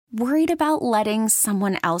Worried about letting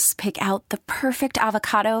someone else pick out the perfect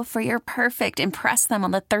avocado for your perfect impress them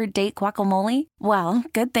on the third date guacamole? Well,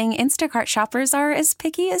 good thing Instacart shoppers are as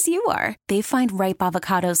picky as you are. They find ripe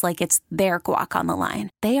avocados like it's their guac on the line.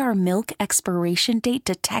 They are milk expiration date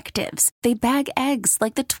detectives. They bag eggs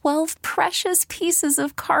like the 12 precious pieces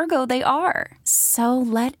of cargo they are. So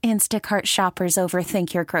let Instacart shoppers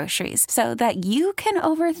overthink your groceries so that you can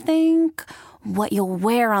overthink what you'll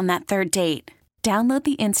wear on that third date. Download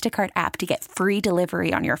the Instacart app to get free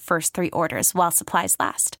delivery on your first 3 orders while supplies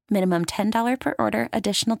last. Minimum $10 per order.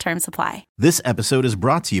 Additional terms apply. This episode is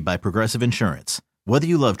brought to you by Progressive Insurance. Whether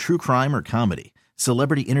you love true crime or comedy,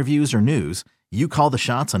 celebrity interviews or news, you call the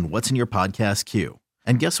shots on what's in your podcast queue.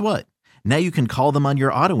 And guess what? Now you can call them on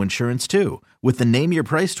your auto insurance too with the Name Your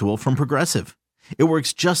Price tool from Progressive. It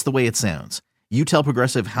works just the way it sounds. You tell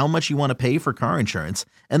Progressive how much you want to pay for car insurance,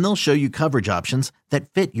 and they'll show you coverage options that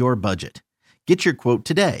fit your budget. Get your quote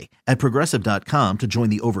today at Progressive.com to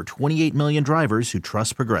join the over 28 million drivers who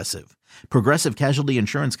trust Progressive. Progressive Casualty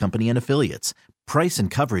Insurance Company and Affiliates. Price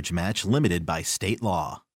and coverage match limited by state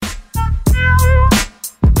law.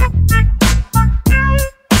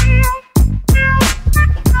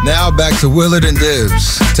 Now back to Willard and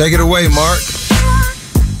Dibs. Take it away, Mark.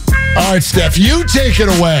 All right, Steph, you take it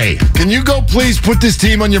away. Can you go please put this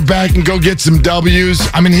team on your back and go get some W's?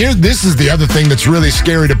 I mean, this is the other thing that's really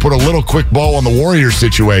scary, to put a little quick bow on the Warriors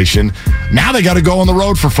situation. Now they got to go on the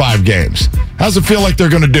road for 5 games. How's it feel like they're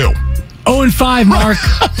going to do? 0-5, Mark.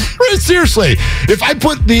 Seriously, if I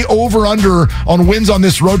put the over-under on wins on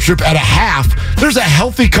this road trip at a half, there's a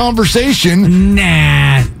healthy conversation.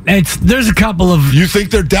 Nah, there's a couple of... You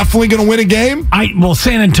think they're definitely going to win a game? Well,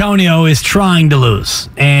 San Antonio is trying to lose,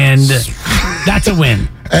 and that's a win.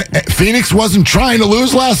 Phoenix wasn't trying to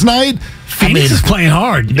lose last night? Phoenix is playing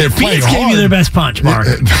hard. Phoenix gave you their best punch, Mark.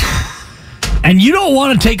 And you don't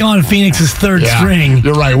want to take on Phoenix's third string.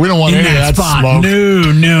 You're right. We don't want any of that spot. Smoke.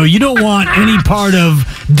 No. You don't want any part of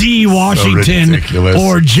D. Washington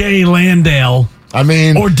or Jay Landale. I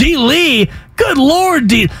mean... Or D. Lee. Good Lord,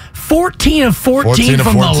 D. 14 of 14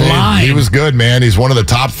 from the line. He was good, man. He's one of the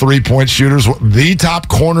top 3-point shooters, the top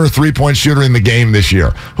corner 3-point shooter in the game this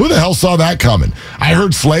year. Who the hell saw that coming? I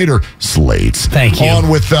heard Slates Thank you. On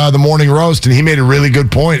with the Morning Roast, and he made a really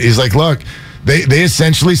good point. He's like, look... They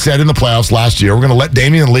essentially said in the playoffs last year, we're going to let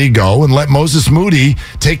Damian Lee go and let Moses Moody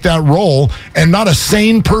take that role, and not a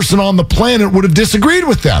sane person on the planet would have disagreed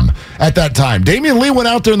with them at that time. Damian Lee went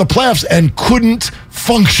out there in the playoffs and couldn't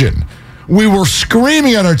function. We were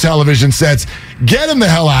screaming on our television sets, get him the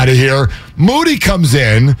hell out of here. Moody comes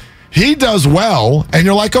in, he does well, and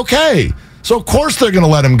you're like, okay. So of course they're going to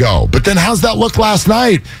let him go. But then how's that look last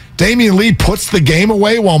night? Damian Lee puts the game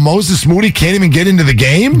away while Moses Moody can't even get into the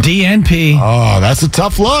game? DNP. Oh, that's a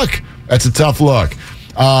tough look.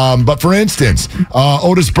 But for instance,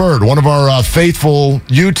 Otis Bird, one of our faithful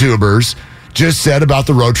YouTubers, just said about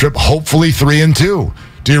the road trip, hopefully 3-2.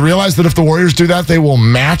 Do you realize that if the Warriors do that, they will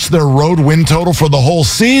match their road win total for the whole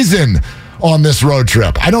season on this road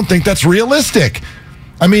trip? I don't think that's realistic.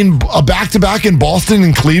 I mean, a back-to-back in Boston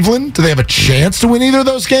and Cleveland, do they have a chance to win either of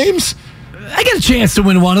those games? I got a chance to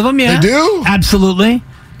win one of them, yeah. They do? Absolutely.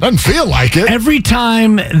 Doesn't feel like it. Every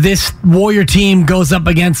time this Warrior team goes up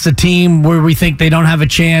against a team where we think they don't have a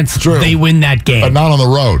chance, they win that game. But not on the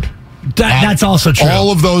road. That's also true.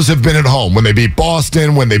 All of those have been at home. When they beat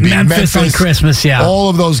Boston, when they beat Memphis on Christmas, yeah. All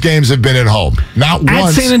of those games have been at home. Not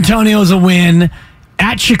once. At San Antonio is a win.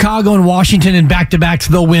 At Chicago and Washington in back-to-backs,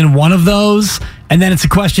 they'll win one of those. And then it's a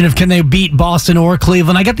question of can they beat Boston or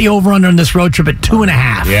Cleveland. I got the over-under on this road trip at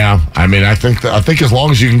 2.5. Yeah, I mean, I think as long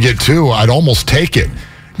as you can get 2, I'd almost take it.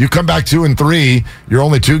 You come back 2-3, you're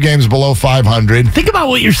only 2 games below 500. Think about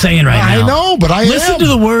what you're saying right now. I know, but Listen to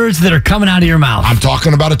the words that are coming out of your mouth. I'm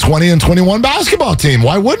talking about a 20-21 basketball team.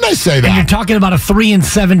 Why wouldn't I say that? And you're talking about a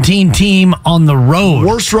 3-17 team on the road.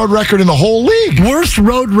 Worst road record in the whole league. Worst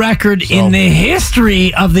road record in the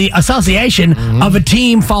history of the association of a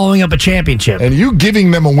team following up a championship. And you giving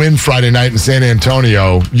them a win Friday night in San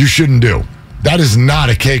Antonio, you shouldn't do. That is not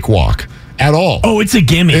a cakewalk. At all. Oh, it's a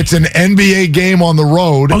gimme. It's an NBA game on the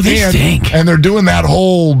road. Oh, they stink. And they're doing that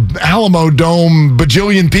whole Alamo Dome,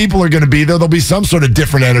 bajillion people are going to be there. There'll be some sort of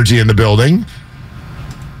different energy in the building.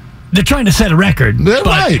 They're trying to set a record. They're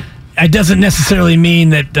right. It doesn't necessarily mean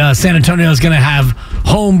that San Antonio is going to have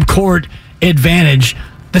home court advantage.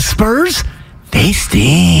 The Spurs, they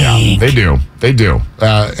stink. Yeah, they do.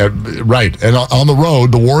 Right. And on the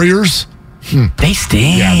road, the Warriors... They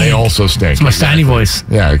stink. Yeah, they also stink. It's my Steiny voice.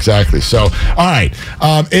 Yeah, exactly. So, all right.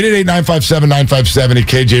 888-957-9570.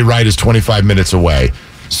 KJ Wright is 25 minutes away.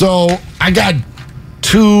 So, I got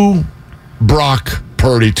 2 Brock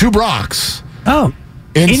Purdy, 2 Brocks. Oh,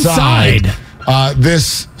 Inside.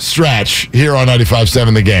 This stretch here on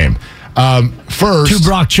 95.7 The Game. First. 2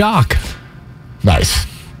 Brock Chalk. Nice.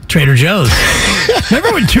 Trader Joe's.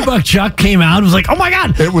 Remember when $2 Chuck came out? It was like, oh my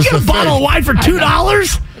God, it was you get a bottle of wine for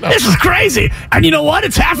 $2? This is crazy. And you know what?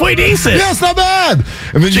 It's halfway decent. Yeah, it's not bad.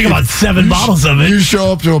 And then think about 7 bottles of it. You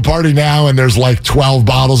show up to a party now and there's like 12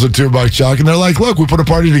 bottles of $2 Chuck, and they're like, look, we put a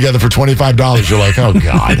party together for $25. You're like, oh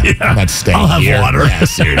God, yeah. I'm not staying I'll have here. water. Yeah,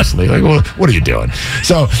 seriously. Like, what are you doing?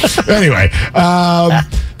 So anyway,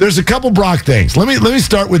 there's a couple Brock things. Let me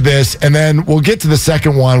start with this, and then we'll get to the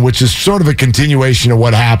second one, which is sort of a continuation of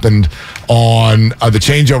what happened on the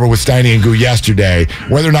changeover with Steiny and Goo yesterday,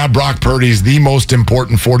 whether or not Brock Purdy's the most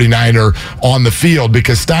important 49er on the field,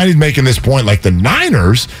 because Steiny's making this point like the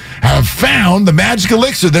Niners have found the magic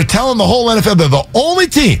elixir. They're telling the whole NFL they're the only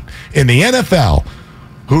team in the NFL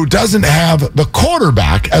who doesn't have the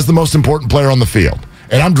quarterback as the most important player on the field.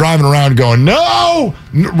 And I'm driving around going, no,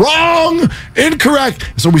 wrong,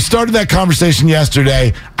 incorrect. So we started that conversation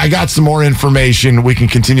yesterday. I got some more information. We can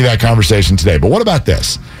continue that conversation today. But what about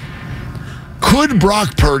this? Could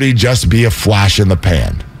Brock Purdy just be a flash in the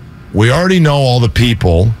pan? We already know all the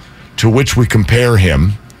people to which we compare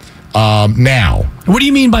him now. What do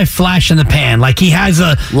you mean by flash in the pan? Like he has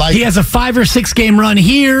a 5 or 6 game run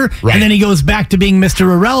here, right, and then he goes back to being Mr.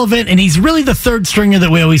 Irrelevant, and he's really the third stringer that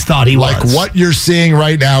we always thought he was. Like what you're seeing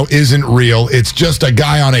right now isn't real. It's just a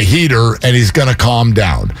guy on a heater, and he's going to calm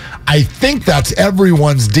down. I think that's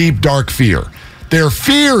everyone's deep, dark fear. Their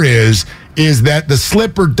fear is that the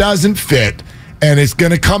slipper doesn't fit, and it's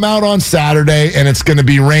going to come out on Saturday, and it's going to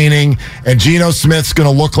be raining, and Geno Smith's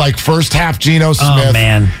going to look like first half Geno Smith. Oh,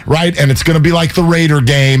 man. Right? And it's going to be like the Raider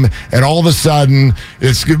game, and all of a sudden,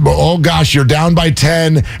 oh gosh, you're down by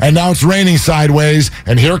 10, and now it's raining sideways,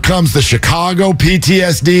 and here comes the Chicago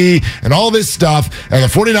PTSD, and all this stuff, and the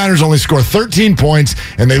 49ers only score 13 points,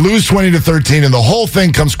 and they lose 20-13, and the whole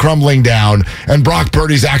thing comes crumbling down, and Brock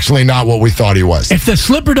Purdy's actually not what we thought he was. If the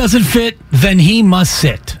slipper doesn't fit, then he must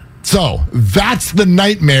sit. So that's the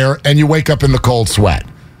nightmare, and you wake up in the cold sweat.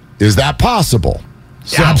 Is that possible?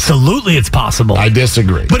 So, absolutely, it's possible. I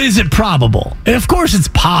disagree. But is it probable? And of course it's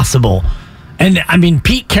possible. And I mean,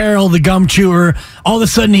 Pete Carroll, the gum chewer, all of a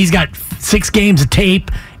sudden he's got 6 games of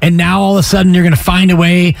tape, and now all of a sudden you're going to find a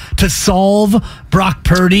way to solve Brock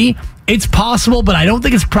Purdy. It's possible, but I don't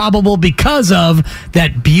think it's probable because of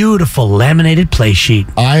that beautiful laminated play sheet.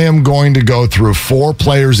 I am going to go through 4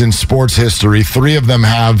 players in sports history. 3 of them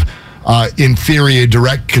have, in theory, a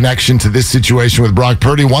direct connection to this situation with Brock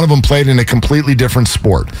Purdy. One of them played in a completely different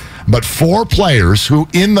sport. But 4 players who,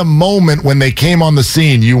 in the moment when they came on the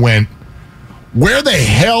scene, you went, where the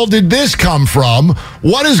hell did this come from?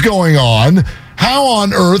 What is going on? How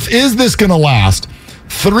on earth is this going to last?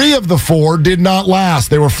 3 of the 4 did not last.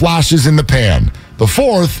 They were flashes in the pan. The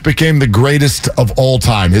 4th became the greatest of all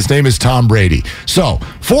time. His name is Tom Brady. So,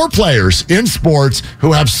 4 players in sports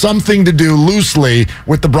who have something to do loosely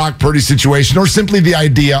with the Brock Purdy situation, or simply the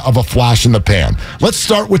idea of a flash in the pan. Let's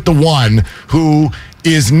start with the one who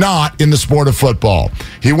is not in the sport of football.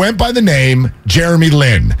 He went by the name Jeremy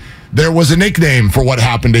Lin. There was a nickname for what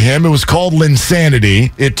happened to him. It was called Linsanity.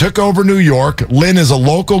 It took over New York. Lin is a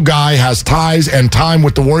local guy, has ties and time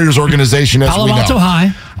with the Warriors organization, as we know. Palo Alto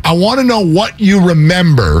High. I want to know what you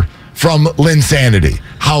remember from Linsanity.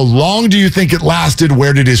 How long do you think it lasted?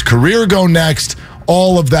 Where did his career go next?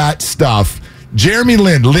 All of that stuff. Jeremy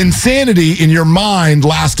Lin, Linsanity in your mind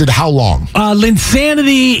lasted how long?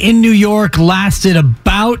 Linsanity in New York lasted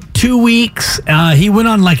about 2 weeks. He went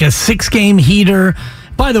on like a 6-game heater.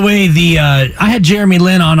 By the way, I had Jeremy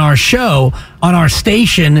Lin on our show, on our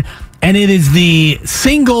station, and it is the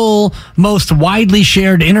single most widely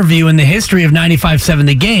shared interview in the history of 95.7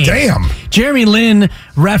 The Game. Damn. Jeremy Lin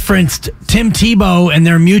referenced Tim Tebow and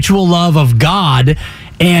their mutual love of God,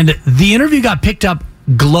 and the interview got picked up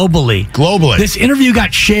globally. This interview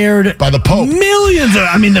got shared by the Pope. Millions of,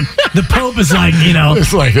 the Pope is like,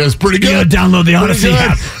 it's like, that's pretty good. Download the Odyssey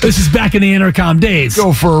app. This is back in the Intercom days.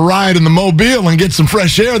 Go for a ride in the Mobile and get some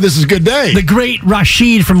fresh air. This is a good day. The great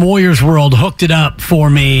Rashid from Warriors World hooked it up for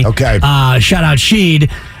me. Okay. Shout out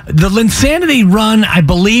Sheed. The Linsanity run, I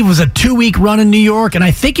believe, was a 2-week run in New York, and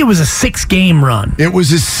I think it was a 6-game run. It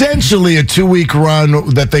was essentially a 2-week run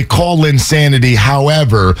that they call Linsanity.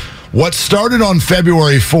 However, what started on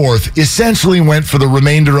February 4th essentially went for the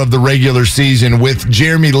remainder of the regular season, with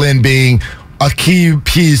Jeremy Lin being a key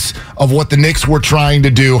piece of what the Knicks were trying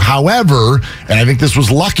to do. However, and I think this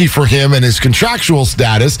was lucky for him and his contractual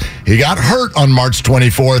status, he got hurt on March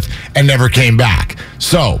 24th and never came back.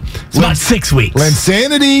 So, it's about 6 weeks.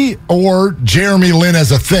 Linsanity or Jeremy Lin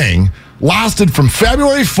as a thing, lasted from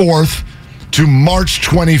February 4th to March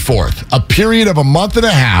 24th, a period of a month and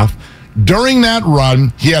a half. During that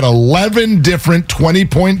run, he had 11 different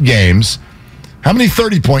 20-point games. How many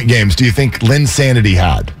 30-point games do you think Linsanity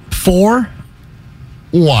had? 4.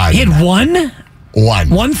 1. He had 1? 1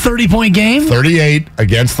 30-point game? 38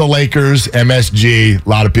 against the Lakers, MSG. A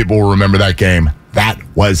lot of people will remember that game. That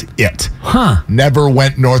was it. Huh. Never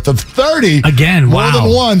went north of 30. Again, more wow.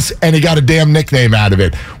 than once, and he got a damn nickname out of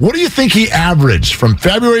it. What do you think he averaged from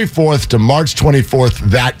February 4th to March 24th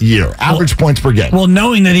that year? Average points per game. Well,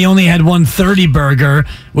 knowing that he only had 130 burger,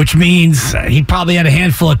 which means he probably had a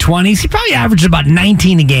handful of 20s, he probably averaged about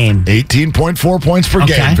 19 a game. 18.4 points per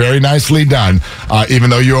Okay. game. Very nicely done. Even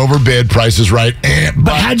though you overbid, Price is Right.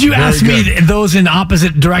 But had you asked me those in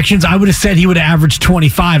opposite directions, I would have said he would have averaged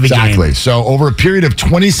 25 a game. Exactly. So over a period of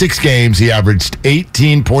 26 games, he averaged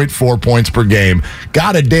 18.4 points per game,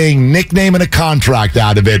 got a dang nickname and a contract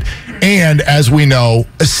out of it, and as we know,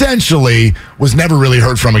 essentially was never really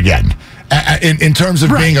heard from again in terms of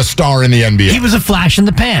being a star in the NBA. He was a flash in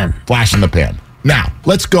the pan. Flash in the pan. Now,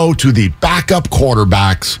 let's go to the backup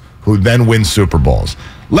quarterbacks who then win Super Bowls.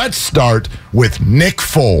 Let's start with Nick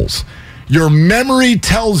Foles. Your memory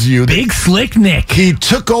tells you that Big Slick Nick. he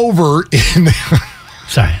took over in...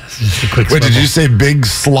 Sorry, this is just a quick Wait, did swivel. you say Big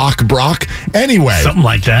Slock Brock? Anyway, Something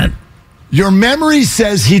like that. your memory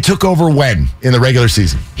says he took over when in the regular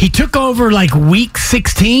season? He took over like week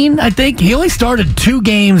 16, I think. He only started 2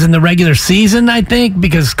 games in the regular season, I think,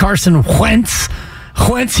 because Carson Wentz,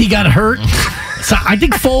 he got hurt. So I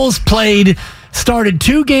think Foles started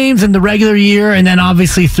 2 games in the regular year, and then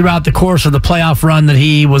obviously throughout the course of the playoff run that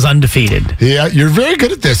he was undefeated. Yeah, you're very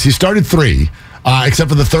good at this. He started 3. Except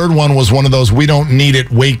for the third one was one of those we don't need it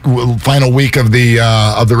final week of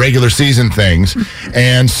the regular season things,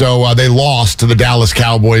 and so they lost to the Dallas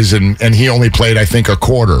Cowboys, and he only played I think a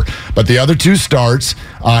quarter. But the other 2 starts,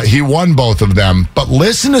 he won both of them. But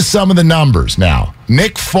listen to some of the numbers now.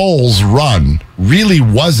 Nick Foles' run really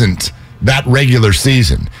wasn't that regular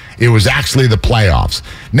season. It was actually the playoffs.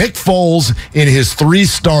 Nick Foles, in his 3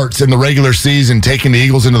 starts in the regular season, taking the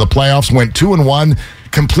Eagles into the playoffs, went 2-1,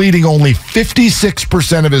 completing only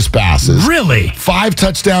 56% of his passes. Really? 5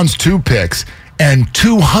 touchdowns, 2 picks, and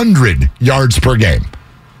 200 yards per game.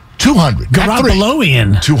 200. Not 3.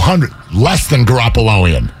 Garoppoloian. 200. Less than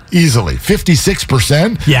Garoppoloian. Easily.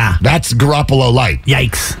 56%? Yeah. That's Garoppolo light.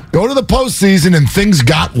 Yikes. Go to the postseason and things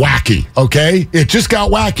got wacky, okay? It just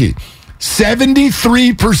got wacky.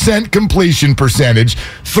 73% completion percentage,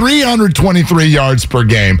 323 yards per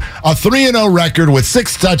game, a 3-0 record with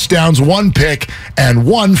 6 touchdowns, 1 pick, and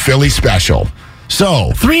 1 Philly special.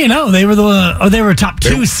 So 3-0. They were a top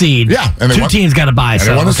 2 seed. Yeah, and they 2 won- teams got to buy. And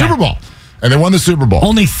they won the Super Bowl. And they won the Super Bowl.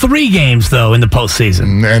 Only 3 games though in the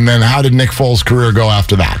postseason. And then how did Nick Foles' career go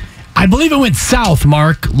after that? I believe it went south,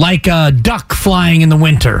 Mark, like a duck flying in the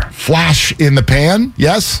winter. Flash in the pan?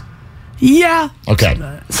 Yes. Yeah, Okay.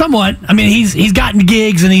 somewhat. I mean, he's gotten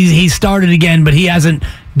gigs and he's started again, but he hasn't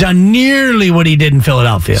done nearly what he did in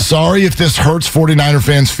Philadelphia. Sorry if this hurts 49er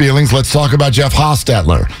fans' feelings. Let's talk about Jeff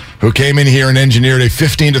Hostetler, who came in here and engineered a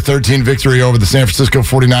 15-13 victory over the San Francisco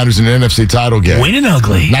 49ers in an NFC title game. Winning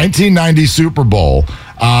ugly. 1990 Super Bowl.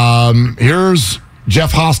 Here's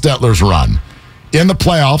Jeff Hostetler's run. In the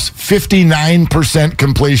playoffs, 59%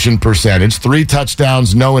 completion percentage, 3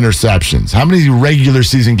 touchdowns, no interceptions. How many regular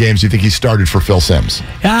season games do you think he started for Phil Simms?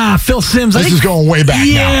 Phil Simms. This is going way back now.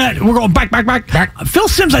 Yeah, we're going back. Phil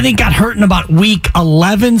Simms, I think, got hurt in about week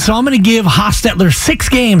 11, so I'm going to give Hostetler 6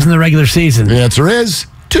 games in the regular season. The answer is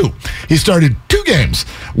 2. He started 2 games,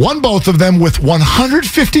 won both of them with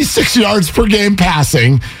 156 yards per game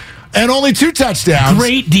passing, and only 2 touchdowns.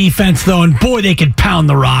 Great defense, though, and boy, they could pound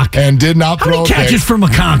the rock. And did not How throw many a pick. catches for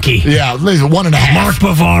McConkey? Yeah, at least 1.5. Mark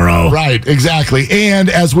Bavaro. Right, exactly. And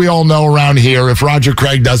as we all know around here, if Roger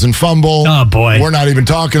Craig doesn't fumble, Oh, boy. we're not even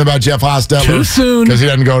talking about Jeff Hostetler. Too soon. Because he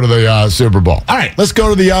doesn't go to the Super Bowl. All right, let's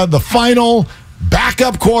go to the final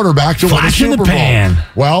backup quarterback to win the Flash in Super the Bowl. pan.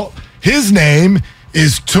 Well, his name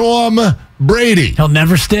is Tom Brady. He'll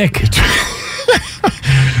never stick.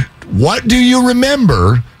 What do you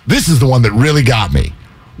remember? This is the one that really got me.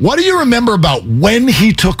 What do you remember about when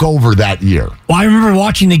he took over that year? Well, I remember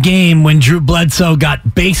watching the game when Drew Bledsoe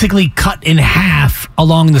got basically cut in half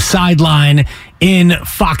along the sideline in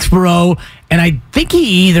Foxborough, and I think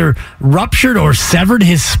he either ruptured or severed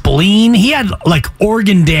his spleen. He had like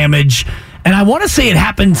organ damage, and I want to say it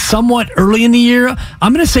happened somewhat early in the year.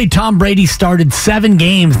 I'm going to say Tom Brady started 7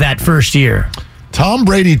 games that first year. Tom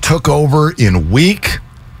Brady took over in week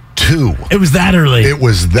 2. It was that early. It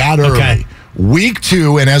was that early. Okay. Week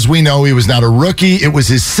 2, and as we know, he was not a rookie. It was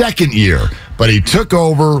his second year. but he took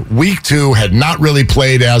over week 2, had not really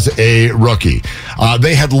played as a rookie.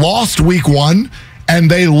 They had lost week 1,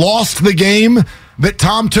 and they lost the game that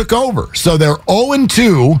Tom took over. So they're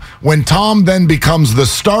 0-2 when Tom then becomes the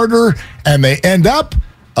starter, and they end up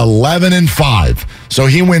 11-5. So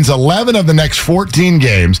he wins 11 of the next 14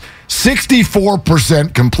 games,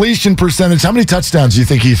 64% completion percentage. How many touchdowns do you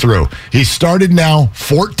think he threw? He started now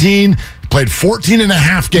 14, played 14 and a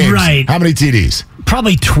half games. Right. How many TDs?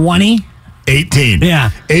 Probably 20. 18. Yeah.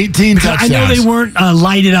 18 touchdowns. I know they weren't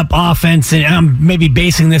lighted up offense, and I'm maybe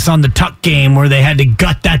basing this on the Tuck game where they had to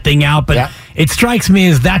gut that thing out, but it strikes me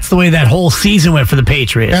as that's the way that whole season went for the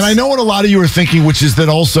Patriots. And I know what a lot of you are thinking, which is that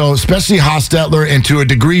also, especially Hostetler and to a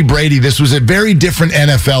degree Brady, this was a very different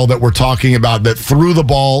NFL that we're talking about that threw the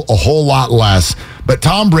ball a whole lot less. But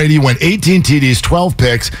Tom Brady went 18 TDs, 12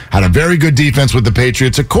 picks, had a very good defense with the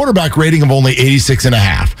Patriots, a quarterback rating of only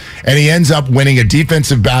 86.5. And he ends up winning a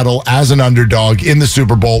defensive battle as an underdog in the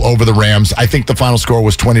Super Bowl over the Rams. I think the final score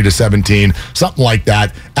was 20-17, something like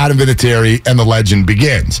that. Adam Vinatieri and the legend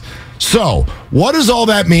begins. So, what does all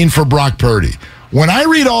that mean for Brock Purdy? When I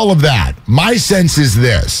read all of that, my sense is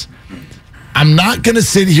this. I'm not going to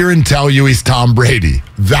sit here and tell you he's Tom Brady.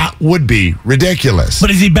 That would be ridiculous. But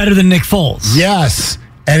is he better than Nick Foles? Yes,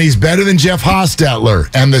 and he's better than Jeff Hostetler.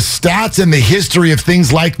 And the stats and the history of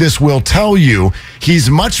things like this will tell you he's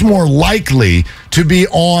much more likely to be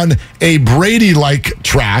on a Brady-like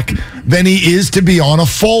track than he is to be on a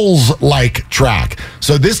Foles-like track.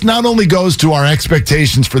 So this not only goes to our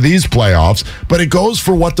expectations for these playoffs, but it goes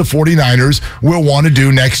for what the 49ers will want to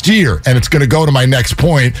do next year. And it's going to go to my next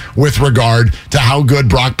point with regard to how good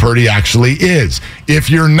Brock Purdy actually is. If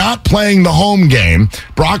you're not playing the home game,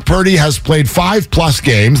 Brock Purdy has played 5+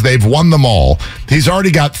 games. They've won them all. He's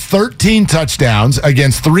already got 13 touchdowns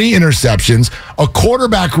against 3 interceptions, a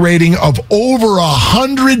quarterback rating of over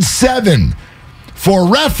 107. For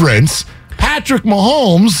reference, Patrick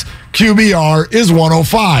Mahomes' QBR is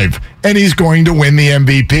 105, and he's going to win the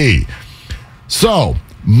MVP. So,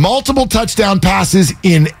 multiple touchdown passes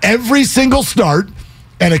in every single start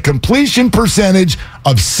and a completion percentage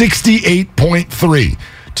of 68.3.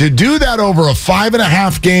 To do that over a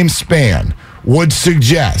 5.5 game span would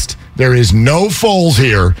suggest there is no Foles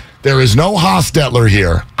here, there is no Hostetler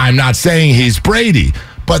here. I'm not saying he's Brady,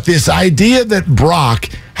 but this idea that Brock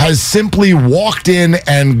has simply walked in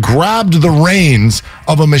and grabbed the reins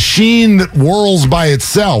of a machine that whirls by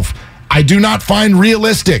itself, I do not find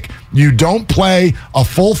realistic. You don't play a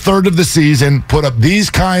full third of the season, put up these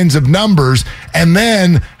kinds of numbers, and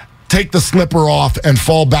then take the slipper off and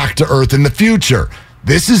fall back to earth in the future.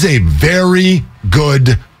 This is a very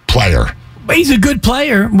good player. He's a good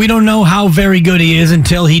player. We don't know how very good he is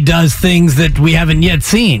until he does things that we haven't yet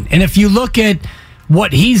seen. And if you look at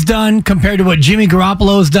what he's done compared to what Jimmy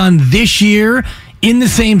Garoppolo's done this year in the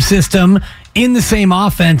same system, in the same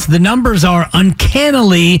offense, the numbers are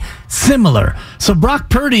uncannily similar. So Brock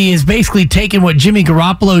Purdy is basically taken what Jimmy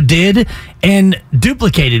Garoppolo did and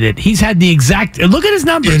duplicated it. He's had the exact, look at his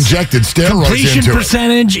numbers. Injected steroids Completion into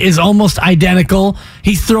percentage is almost identical.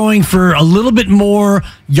 He's throwing for a little bit more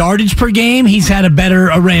yardage per game. He's had a better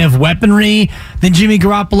array of weaponry than Jimmy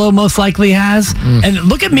Garoppolo most likely has. And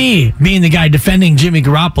look at me being the guy defending Jimmy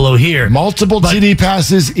Garoppolo here. Multiple TD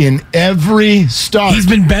passes in every start. He's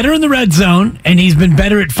been better in the red zone, and he's been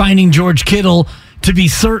better at finding George Kittle to be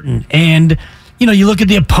certain. And, you know, you look at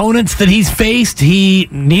the opponents that he's faced,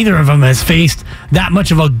 neither of them has faced that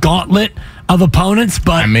much of a gauntlet of opponents.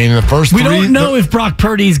 But I mean, the first we don't know if Brock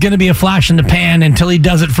Purdy is going to be a flash in the pan until he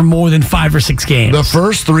does it for more than 5 or 6 games. The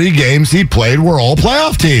first 3 games he played were all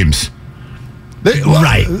playoff teams.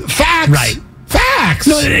 Right. Facts. Right. Facts.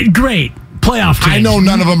 No, great. Playoff teams. I know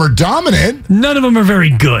none of them are dominant. None of them are very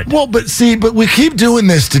good. Well, but we keep doing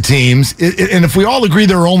this to teams, and if we all agree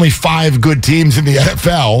there are only 5 good teams in the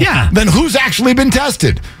NFL, then who's actually been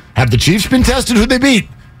tested? Have the Chiefs been tested? Who'd they beat?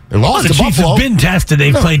 They lost to Buffalo. The Chiefs have been tested.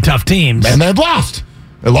 They've played tough teams. And they've lost.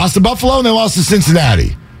 They lost to Buffalo, and they lost to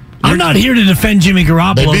Cincinnati. I'm not here to defend Jimmy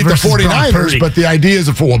Garoppolo. They beat the 49ers, but the idea is,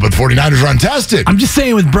 but 49ers are untested. I'm just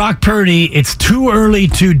saying with Brock Purdy, it's too early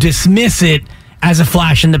to dismiss it as a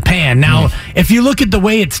flash in the pan. Now, if you look at the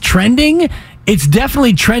way it's trending, it's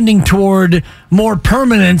definitely trending toward more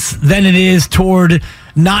permanence than it is toward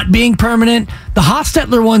not being permanent. The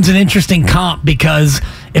Hostetler one's an interesting comp because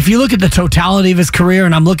if you look at the totality of his career,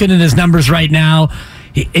 and I'm looking at his numbers right now,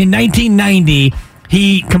 in 1990,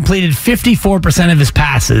 he completed 54% of his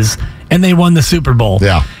passes, and they won the Super Bowl.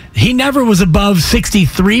 Yeah. he never was above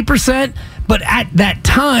 63%, but at that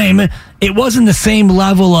time, it wasn't the same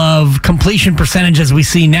level of completion percentage as we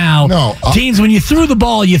see now. No. Teams, when you threw the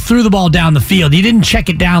ball down the field. You didn't check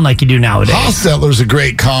it down like you do nowadays. Hostetler's a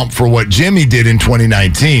great comp for what Jimmy did in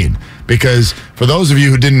 2019. Because for those of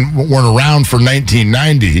you who weren't around for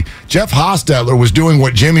 1990, Jeff Hostetler was doing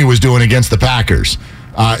what Jimmy was doing against the Packers.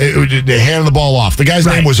 They handed the ball off. The guy's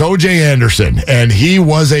name was O.J. Anderson, and he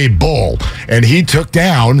was a bull. And he took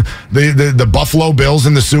down the Buffalo Bills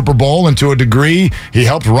in the Super Bowl, and to a degree, he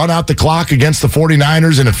helped run out the clock against the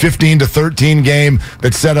 49ers in a 15-13 game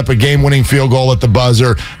that set up a game-winning field goal at the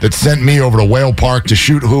buzzer that sent me over to Whale Park to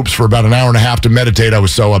shoot hoops for about an hour and a half to meditate. I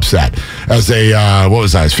was so upset as I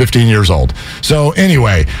was 15 years old. So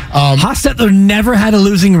anyway. Hostetler never had a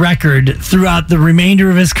losing record throughout the remainder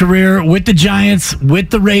of his career with the Giants, with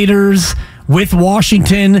the Raiders, with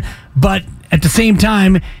Washington, but at the same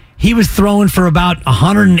time, he was throwing for about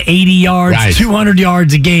 180 yards, 200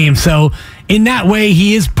 yards a game. So in that way,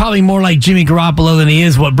 he is probably more like Jimmy Garoppolo than he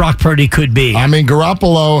is what Brock Purdy could be. I mean,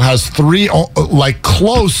 Garoppolo has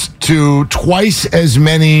close to twice as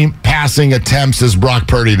many passing attempts as Brock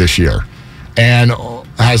Purdy this year, and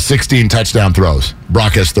has 16 touchdown throws.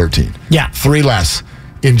 Brock has 13. Yeah. 3 less.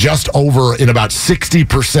 In about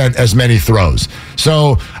 60% as many throws.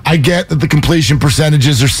 So I get that the completion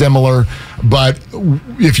percentages are similar, but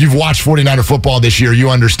if you've watched 49er football this year,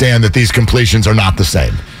 you understand that these completions are not the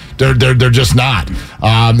same. They're just not.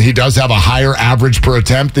 He does have a higher average per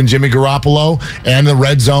attempt than Jimmy Garoppolo, and the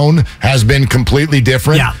red zone has been completely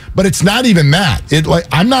different. Yeah. But it's not even that.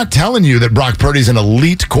 I'm not telling you that Brock Purdy's an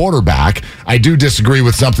elite quarterback. I do disagree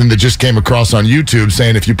with something that just came across on YouTube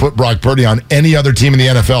saying if you put Brock Purdy on any other team in the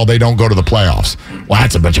NFL, they don't go to the playoffs. Well,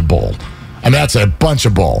 that's a bunch of bull. And that's a bunch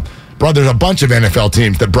of bull. Bro, there's a bunch of NFL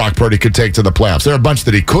teams that Brock Purdy could take to the playoffs. There are a bunch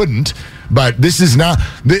that he couldn't, but this is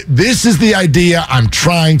the idea I'm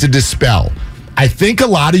trying to dispel. I think a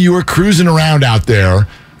lot of you are cruising around out there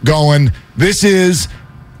going, this is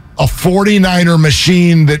a 49er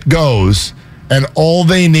machine that goes, and all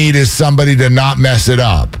they need is somebody to not mess it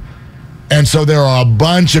up. And so there are a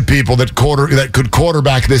bunch of people that could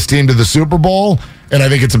quarterback this team to the Super Bowl, and I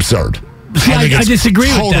think it's absurd. See, I disagree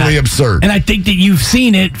with that. Totally absurd. And I think that you've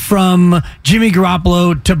seen it from Jimmy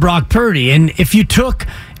Garoppolo to Brock Purdy. And if you took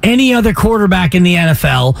any other quarterback in the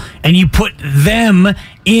NFL and you put them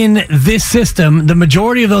in this system, the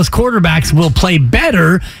majority of those quarterbacks will play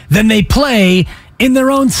better than they play in their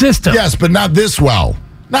own system. Yes, but not this well.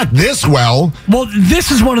 Not this well. Well,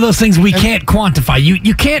 this is one of those things we can't quantify.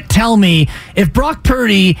 You can't tell me if Brock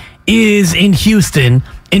Purdy is in Houston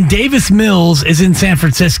and Davis Mills is in San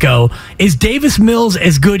Francisco. Is Davis Mills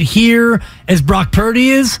as good here as Brock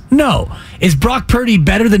Purdy is? No. Is Brock Purdy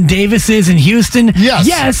better than Davis is in Houston? Yes.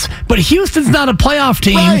 Yes, but Houston's not a playoff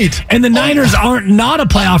team. Right. And the Niners aren't not a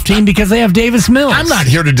playoff team because they have Davis Mills. I'm not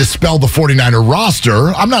here to dispel the 49er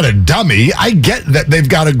roster. I'm not a dummy. I get that they've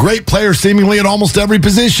got a great player seemingly at almost every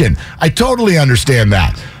position. I totally understand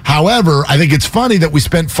that. However, I think it's funny that we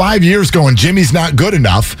spent 5 years going, Jimmy's not good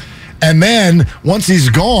enough. And then once he's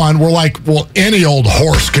gone, we're like, well, any old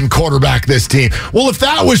horse can quarterback this team. Well, if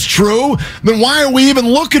that was true, then why are we even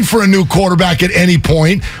looking for a new quarterback at any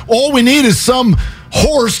point? All we need is some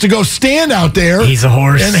horse to go stand out there. He's a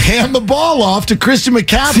horse. And hand the ball off to Christian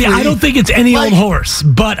McCaffrey. See, I don't think it's any old horse,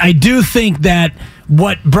 but I do think that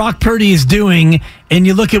what Brock Purdy is doing, and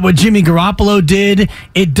you look at what Jimmy Garoppolo did,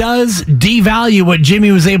 it does devalue what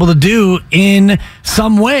Jimmy was able to do in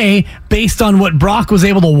some way based on what Brock was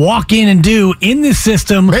able to walk in and do in this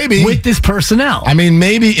system with this personnel. I mean,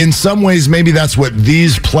 maybe in some ways, maybe that's what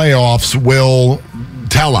these playoffs will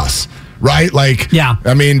tell us. Right? Like, yeah.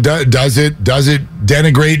 I mean, does it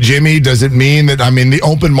denigrate Jimmy? Does it mean that, the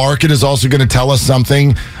open market is also going to tell us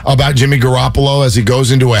something about Jimmy Garoppolo as he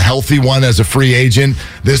goes into a healthy one as a free agent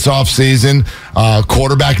this offseason?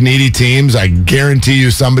 Quarterback needy teams, I guarantee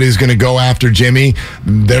you somebody's going to go after Jimmy.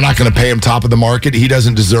 They're not going to pay him top of the market. He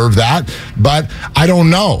doesn't deserve that. But I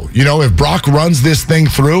don't know. If Brock runs this thing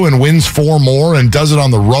through and wins 4 more and does it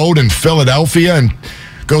on the road in Philadelphia and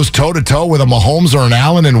goes toe-to-toe with a Mahomes or an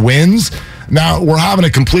Allen and wins, now we're having a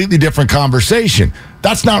completely different conversation.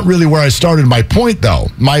 That's not really where I started my point, though.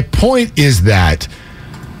 My point is that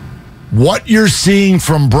what you're seeing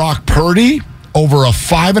from Brock Purdy over a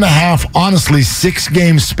 5.5, honestly,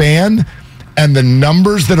 6-game span, and the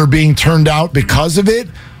numbers that are being turned out because of it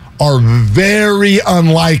are very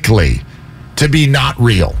unlikely to be not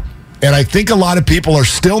real. And I think a lot of people are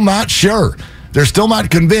still not sure. They're still not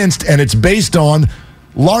convinced, and it's based on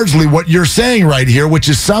largely what you're saying right here, which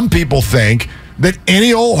is some people think that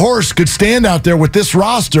any old horse could stand out there with this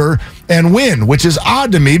roster and win, which is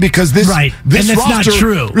odd to me because this and that's roster, not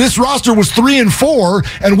true. This roster was 3-4,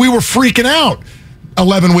 and we were freaking out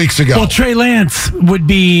 11 weeks ago. Well, Trey Lance would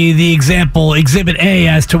be the exhibit A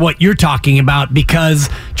as to what you're talking about, because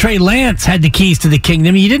Trey Lance had the keys to the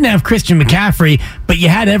kingdom. You didn't have Christian McCaffrey, but you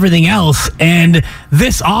had everything else, and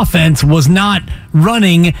this offense was not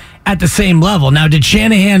running at the same level. Now, did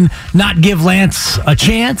Shanahan not give Lance a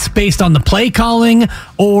chance based on the play calling,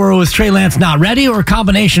 or was Trey Lance not ready, or a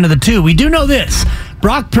combination of the two? We do know this.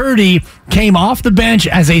 Brock Purdy came off the bench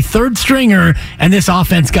as a third stringer, and this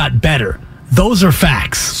offense got better. Those are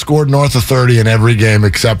facts. Scored north of 30 in every game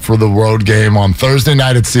except for the road game on Thursday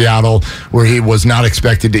night at Seattle, where he was not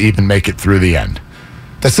expected to even make it through the end.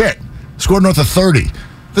 That's it. Scored north of 30.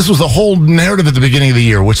 This was the whole narrative at the beginning of the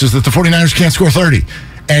year, which is that the 49ers can't score 30.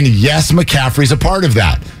 And yes, McCaffrey's a part of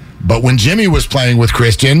that. But when Jimmy was playing with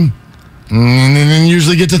Christian, they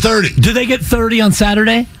usually get to 30. Do they get 30 on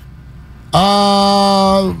Saturday?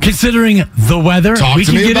 Considering the weather, we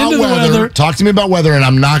can get into the weather. Talk to me about weather, and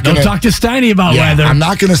I'm not going to talk to Steiny about weather. I'm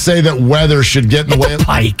not going to say that weather should get in the way of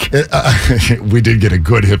Pike. We did get a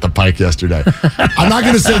good hit the Pike yesterday. I'm not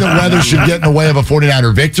going to say that weather should get in the way of a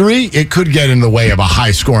 49er victory. It could get in the way of a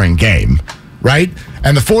high-scoring game, right?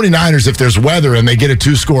 And the 49ers, if there's weather and they get a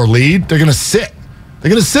 2-score lead, they're going to sit. They're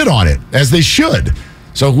going to sit on it, as they should.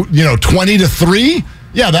 So, 20-3.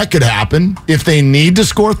 Yeah, that could happen. If they need to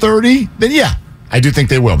score 30, then yeah, I do think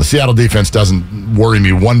they will. The Seattle defense doesn't worry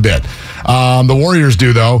me one bit. The Warriors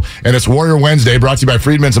do, though, and it's Warrior Wednesday, brought to you by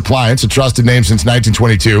Friedman's Appliance, a trusted name since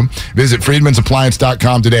 1922. Visit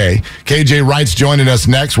friedmansappliance.com today. KJ Wright's joining us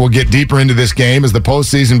next. We'll get deeper into this game as the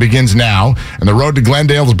postseason begins now. And the road to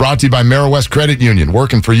Glendale is brought to you by Merrill-West Credit Union,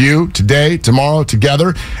 working for you today, tomorrow,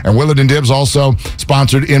 together. And Willard and Dibs also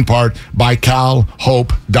sponsored in part by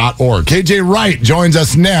calhope.org. KJ Wright joins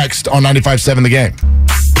us next on 95.7 The Game.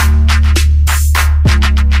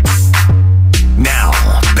 Now,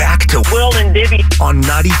 back to Will and Dibby on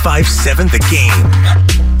 95.7 The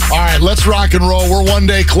Game. All right, let's rock and roll. We're one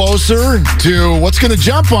day closer to what's going to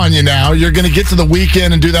jump on you now. You're going to get to the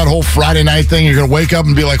weekend and do that whole Friday night thing. You're going to wake up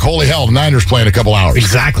and be like, holy hell, the Niners play in a couple hours.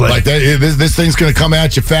 Exactly. Like that, this thing's going to come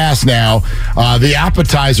at you fast now. The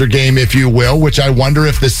appetizer game, if you will, which I wonder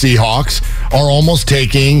if the Seahawks are almost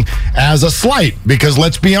taking as a slight. Because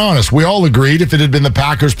let's be honest, we all agreed if it had been the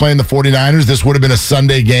Packers playing the 49ers, this would have been a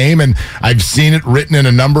Sunday game. And I've seen it written in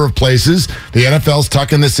a number of places. The NFL's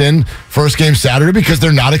tucking this in first game Saturday because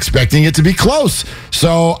they're not expecting it to be close.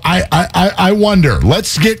 So I wonder.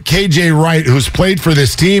 Let's get KJ Wright, who's played for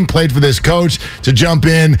this team, played for this coach, to jump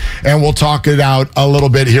in, and we'll talk it out a little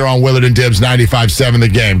bit here on Willard and Dibs 95.7 The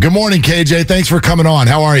Game. Good morning, KJ. Thanks for coming on.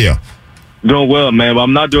 How are you? Doing well, man, but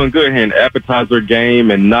I'm not doing good here in the appetizer game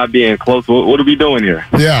and not being close. What are we doing here?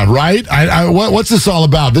 Yeah, right? What's this all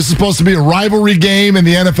about? This is supposed to be a rivalry game, and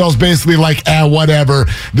the NFL's basically like, whatever.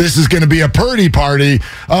 This is going to be a Purdy party.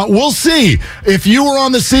 We'll see. If you were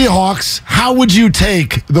on the Seahawks, how would you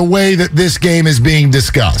take the way that this game is being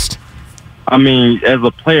discussed? I mean, as a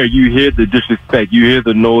player, you hear the disrespect. You hear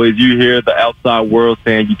the noise. You hear the outside world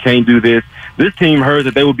saying you can't do this. This team heard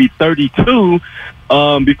that they would be 32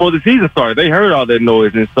 before the season started. They heard all that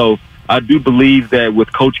noise. And so I do believe that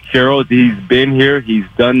with Coach Carroll, he's been here. He's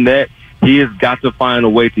done that. He has got to find a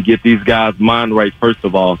way to get these guys' mind right, first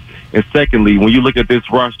of all. And secondly, when you look at this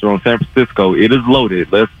roster on San Francisco, it is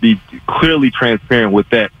loaded. Let's be clearly transparent with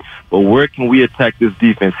that. But where can we attack this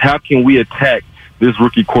defense? How can we attack this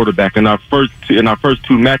rookie quarterback? In our first two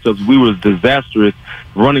matchups, we were disastrous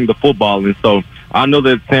running the football. And so I know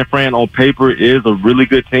that San Fran on paper is a really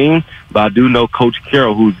good team, but I do know Coach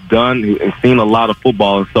Carroll, who's done and seen a lot of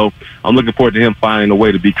football. And so I'm looking forward to him finding a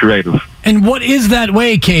way to be creative. And what is that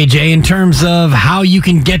way, KJ, in terms of how you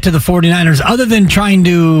can get to the 49ers, other than trying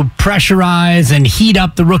to pressurize and heat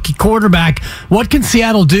up the rookie quarterback? What can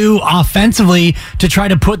Seattle do offensively to try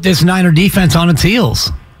to put this Niner defense on its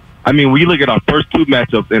heels? I mean, we look at our first two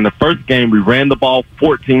matchups. In the first game, we ran the ball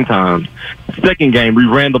 14 times. Second game, we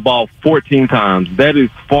ran the ball 14 times. That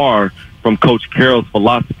is far from Coach Carroll's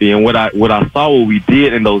philosophy. And what I saw what we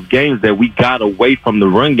did in those games, that we got away from the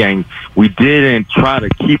run game. We didn't try to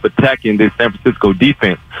keep attacking this San Francisco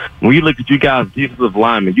defense. When you look at you guys' defensive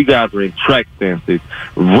linemen, you guys are in track stances,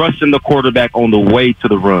 rushing the quarterback on the way to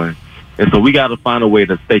the run. And so we got to find a way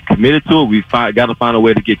to stay committed to it. We got to find a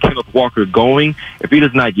way to get Kenneth Walker going. If he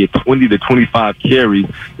does not get 20 to 25 carries,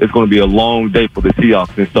 it's going to be a long day for the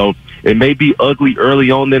Seahawks. And so it may be ugly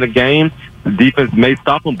early on in the game. The defense may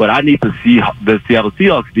stop them, but I need to see the Seattle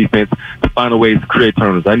Seahawks defense to find a way to create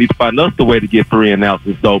turnovers. I need to find us the way to get 3 and outs.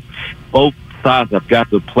 And so both sides have got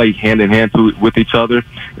to play hand in hand with each other.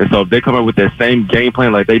 And so if they come up with that same game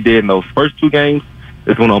plan like they did in those first two games,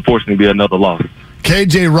 it's going to unfortunately be another loss.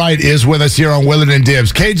 KJ Wright is with us here on Willard and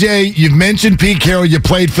Dibs. KJ, you've mentioned Pete Carroll. You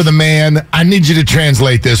played for the man. I need you to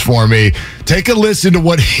translate this for me. Take a listen to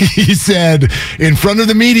what he said in front of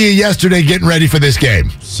the media yesterday getting ready for this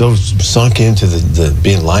game. So sunk into the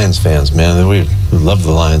being Lions fans, man. We love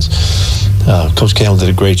the Lions. Coach Campbell did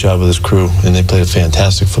a great job with his crew, and they played a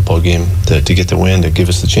fantastic football game to get the win, to give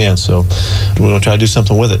us the chance. So we're going to try to do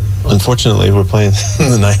something with it. Unfortunately, we're playing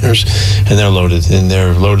the Niners, and they're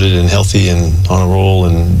loaded and healthy and on a roll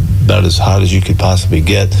and about as hot as you could possibly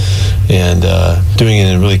get, and doing it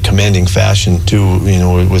in a really commanding fashion too.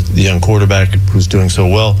 With the young quarterback who's doing so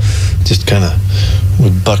well, just kind of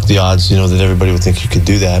would buck the odds. That everybody would think you could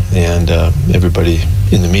do that, and everybody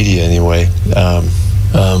in the media anyway.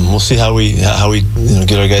 We'll see how we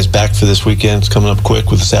get our guys back for this weekend. It's coming up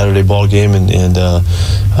quick with the Saturday ball game, and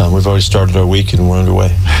we've already started our week and we're underway.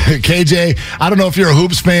 KJ, I don't know if you're a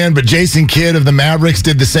Hoops fan, but Jason Kidd of the Mavericks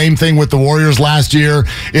did the same thing with the Warriors last year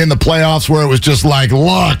in the playoffs, where it was just like,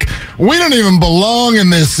 look, we don't even belong in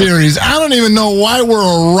this series. I don't even know why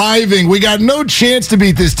we're arriving. We got no chance to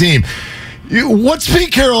beat this team. What's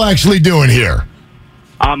Pete Carroll actually doing here?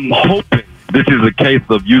 I'm hoping this is a case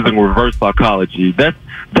of using reverse psychology. That's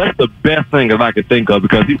the best thing that I could think of,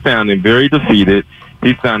 because he's sounding very defeated.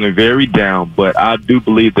 He's sounding very down. But I do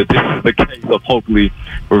believe that this is the case of hopefully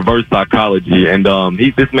reverse psychology. And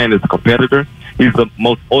this man is a competitor. He's the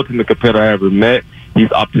most ultimate competitor I ever met.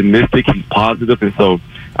 He's optimistic. He's positive. And so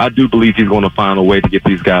I do believe he's going to find a way to get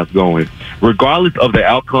these guys going. Regardless of the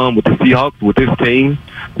outcome with the Seahawks, with this team,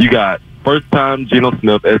 you got first-time Geno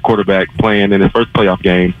Smith at quarterback playing in his first playoff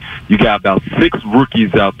game. You got about 6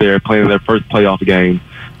 rookies out there playing their first playoff game.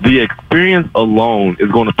 The experience alone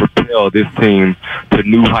is going to propel this team to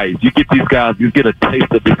new heights. You get these guys, you get a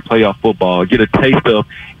taste of this playoff football, get a taste of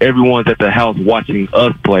everyone's at the house watching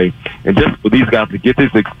us play. And just for these guys to get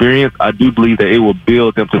this experience, I do believe that it will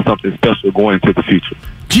build them to something special going into the future.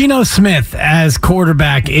 Geno Smith as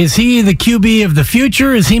quarterback, is he the QB of the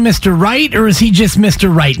future? Is he Mr. Right, or is he just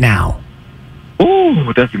Mr. Right now?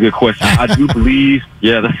 Ooh, that's a good question. I do believe,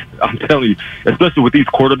 I'm telling you, especially with these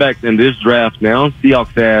quarterbacks in this draft now,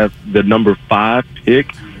 Seahawks have the number 5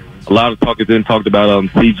 pick. A lot of talk has been talked about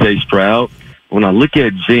C.J. Stroud. When I look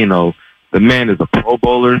at Geno, the man is a Pro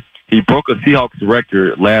Bowler. He broke a Seahawks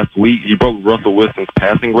record last week. He broke Russell Wilson's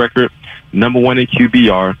passing record, number 1 in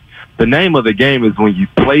QBR. The name of the game is when you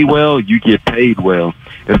play well, you get paid well.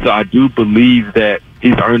 And so I do believe that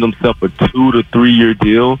he's earned himself a 2 to 3 year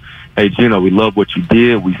deal. Hey, Geno, we love what you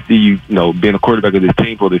did. We see you, being a quarterback of this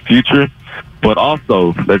team for the future. But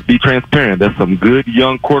also, let's be transparent. There's some good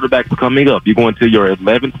young quarterbacks coming up. You're going to your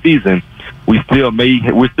 11th season. We're still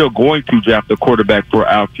going to draft a quarterback for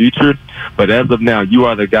our future. But as of now, you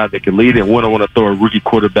are the guy that can lead it. We don't want to throw a rookie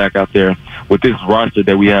quarterback out there with this roster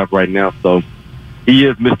that we have right now. So he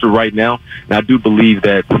is Mr. Right now. And I do believe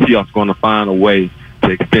that the Seahawks are going to find a way to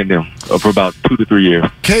extend them for about 2 to 3 years.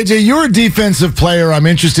 KJ, you're a defensive player. I'm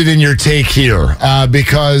interested in your take here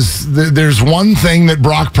because there's one thing that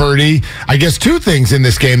Brock Purdy, I guess 2 things in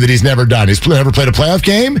this game that he's never done. He's never played a playoff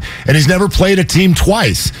game, and he's never played a team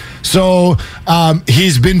twice. So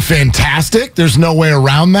he's been fantastic. There's no way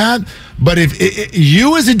around that. But if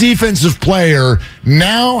you as a defensive player,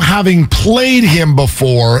 now having played him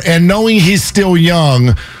before and knowing he's still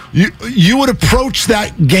young, you would approach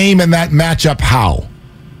that game and that matchup how?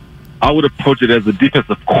 I would approach it as a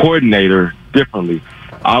defensive coordinator differently.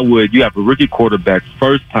 You have a rookie quarterback,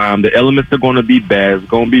 first time. The elements are going to be bad. It's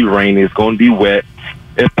going to be rainy. It's going to be wet.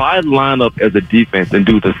 If I line up as a defense and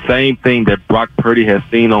do the same thing that Brock Purdy has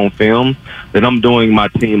seen on film, then I'm doing my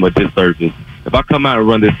team a disservice. If I come out and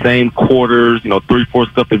run the same quarters,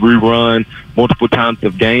 3-4 stuff that we run multiple times a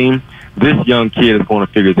game, this young kid is going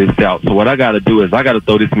to figure this out. So what I got to do is I got to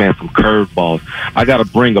throw this man some curveballs. I got to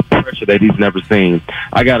bring a pressure that he's never seen.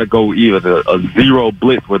 I got to go either a zero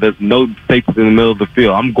blitz where there's no safety in the middle of the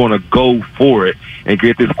field. I'm going to go for it and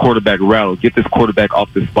get this quarterback rattled, get this quarterback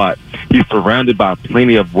off the spot. He's surrounded by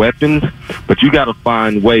plenty of weapons, but you got to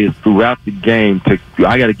find ways throughout the game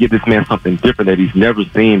I got to give this man something different that he's never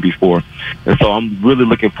seen before. And so I'm really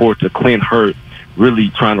looking forward to Clint Hurtt really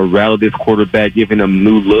trying to rattle this quarterback, giving him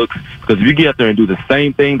new looks. Because if you get out there and do the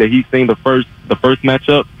same thing that he's seen the first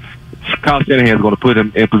matchup, Kyle Shanahan is going to put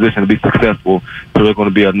him in position to be successful. So there's going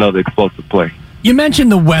to be another explosive play. You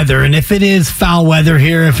mentioned the weather, and if it is foul weather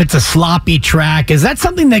here, if it's a sloppy track, is that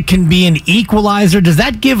something that can be an equalizer? Does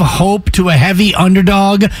that give hope to a heavy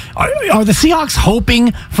underdog? Are the Seahawks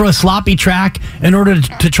hoping for a sloppy track in order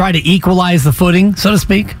to try to equalize the footing, so to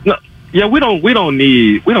speak? Yeah, we don't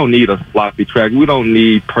need a sloppy track. We don't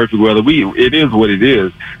need perfect weather. It is what it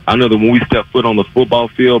is. I know that when we step foot on the football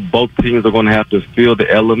field, both teams are going to have to feel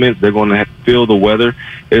the elements. They're going to have to feel the weather.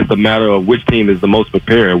 It's a matter of which team is the most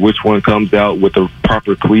prepared, which one comes out with the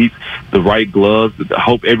proper cleats, the right gloves. I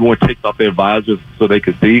hope everyone takes off their visors so they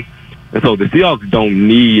can see. And so the Seahawks don't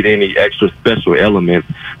need any extra special elements.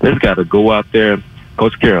 They just got to go out there.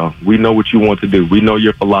 Coach Carroll, we know what you want to do. We know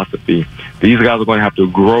your philosophy. These guys are going to have to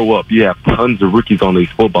grow up. You have tons of rookies on this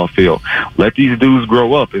football field. Let these dudes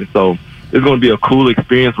grow up. And so it's going to be a cool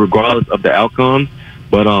experience regardless of the outcome.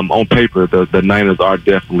 But on paper, the Niners are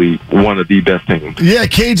definitely one of the best teams. Yeah,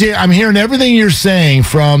 KJ, I'm hearing everything you're saying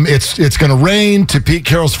from it's going to rain to Pete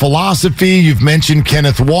Carroll's philosophy. You've mentioned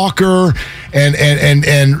Kenneth Walker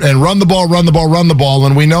and run the ball.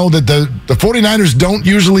 And we know that the 49ers don't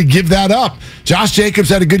usually give that up. Josh Jacobs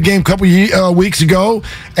had a good game a couple weeks ago,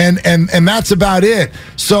 and that's about it.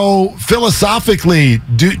 So philosophically,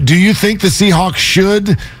 do you think the Seahawks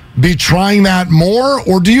should be trying that more,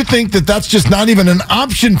 or do you think that that's just not even an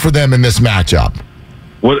option for them in this matchup?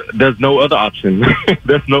 Well, there's no other option.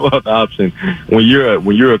 There's no other option. When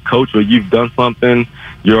you're a coach or you've done something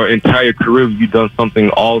your entire career, you've done something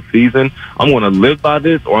all season, I'm going to live by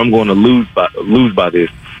this or I'm going to lose by this.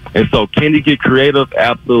 And so can he get creative?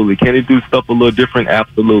 Absolutely. Can he do stuff a little different?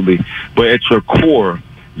 Absolutely. But at your core,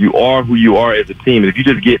 you are who you are as a team. And if you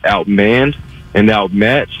just get outmanned and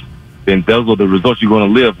outmatched, then those are the results you're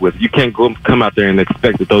going to live with. You can't come out there and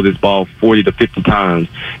expect to throw this ball 40 to 50 times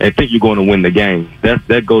and think you're going to win the game.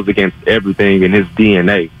 That goes against everything in his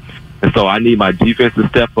DNA. And so I need my defense to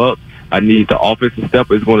step up. I need the offense to step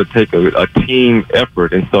up. It's going to take a team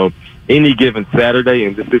effort. And so any given Saturday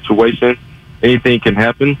in this situation, anything can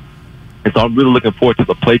happen. And so I'm really looking forward to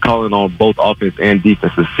the play calling on both offense and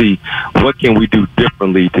defense to see what can we do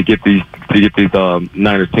differently to get these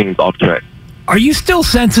Niners teams off track. Are you still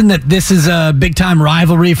sensing that this is a big-time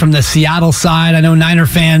rivalry from the Seattle side? I know Niner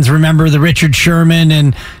fans remember the Richard Sherman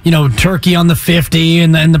and, Turkey on the 50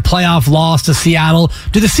 and the playoff loss to Seattle.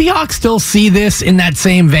 Do the Seahawks still see this in that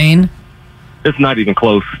same vein? It's not even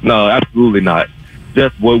close. No, absolutely not.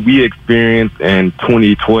 Just what we experienced in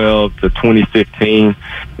 2012 to 2015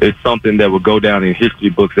 is something that will go down in history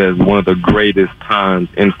books as one of the greatest times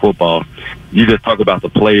in football. You just talk about the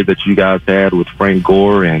players that you guys had with Frank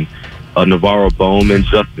Gore and Navarro Bowman,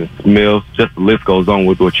 Justin Smith, just the list goes on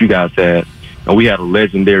with what you guys had. And we had a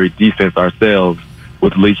legendary defense ourselves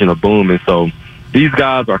with Legion of Boom. And so these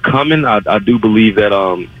guys are coming. I do believe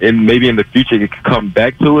that maybe in the future it could come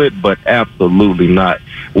back to it, but absolutely not.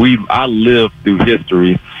 I lived through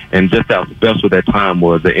history and just how special that time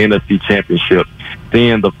was, the NFC Championship.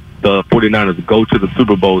 Then the 49ers go to the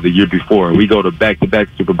Super Bowl the year before. We go to back-to-back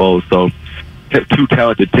Super Bowls. So two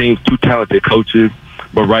talented teams, two talented coaches.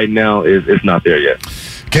 But right now, it's not there yet.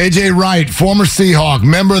 KJ Wright, former Seahawk,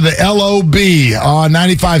 member of the LOB on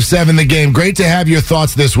 95.7 The Game. Great to have your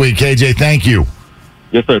thoughts this week, KJ. Thank you.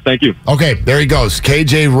 Yes, sir. Thank you. Okay, there he goes,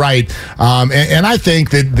 KJ Wright. And I think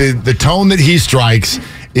that the tone that he strikes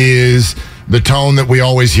is the tone that we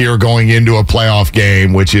always hear going into a playoff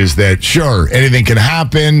game, which is that, sure, anything can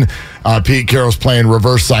happen. Pete Carroll's playing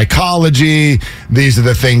reverse psychology. These are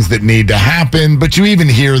the things that need to happen. But you even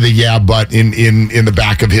hear the yeah, but in the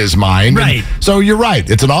back of his mind. Right. And so you're right.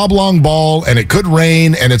 It's an oblong ball, and it could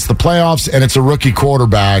rain, and it's the playoffs, and it's a rookie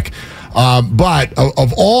quarterback. But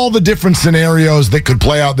of all the different scenarios that could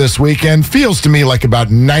play out this weekend, feels to me like about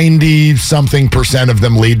 90-something% of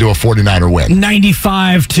them lead to a 49er win.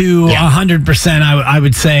 95 to 100%, I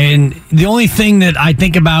would say. And the only thing that I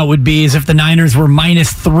think about would be is if the Niners were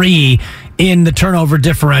 -3 in the turnover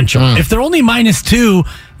differential. If they're only -2,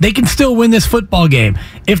 they can still win this football game.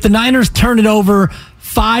 If the Niners turn it over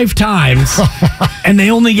 5 times and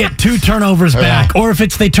they only get 2 turnovers back, or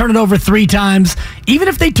if they turn it over 3 times, even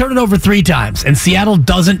if they turn it over 3 times and Seattle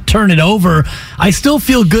doesn't turn it over, I still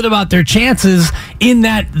feel good about their chances in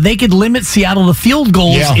that they could limit Seattle to field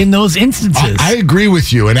goals in those instances. I agree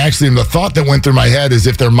with you. And actually, the thought that went through my head is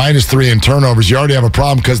if they're -3 in turnovers, you already have a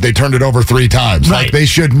problem because they turned it over 3 times. Right. Like they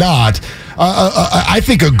should not. I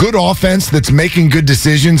think a good offense that's making good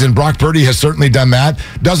decisions, and Brock Purdy has certainly done that,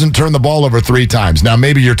 doesn't turn the ball over 3 times. Now,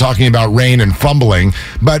 maybe you're talking about rain and fumbling,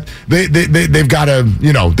 but they've got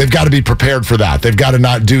to be prepared for that. They've got to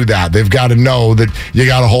not do that. They've got to know that you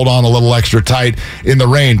got to hold on a little extra tight in the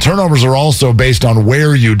rain. Turnovers are also based on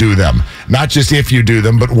where you do them, not just if you do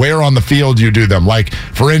them, but where on the field you do them. Like,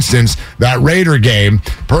 for instance, that Raider game,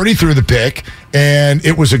 Purdy threw the pick, and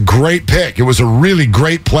it was a great pick. It was a really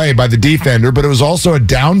great play by the defender, but it was also a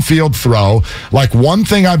downfield throw. Like, one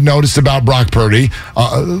thing I've noticed about Brock Purdy,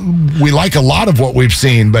 we like a lot of what we've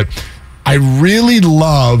seen, but I really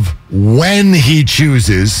love when he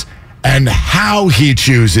chooses and how he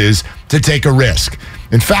chooses to take a risk.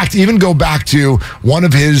 In fact, even go back to one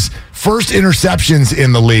of his first interceptions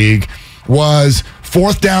in the league was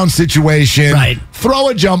fourth down situation, right. Throw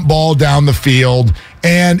a jump ball down the field,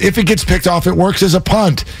 and if it gets picked off, it works as a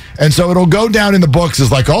punt. And so it'll go down in the books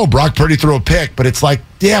as like, oh, Brock Purdy threw a pick, but it's like,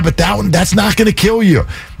 yeah, but that's not going to kill you.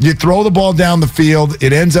 You throw the ball down the field,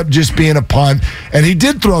 it ends up just being a punt. And he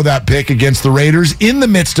did throw that pick against the Raiders in the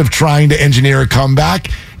midst of trying to engineer a comeback,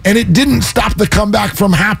 and it didn't stop the comeback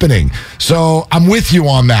from happening. So I'm with you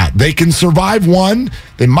on that. They can survive one.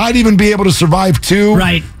 They might even be able to survive two.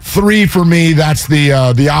 Right. 3 for me, that's the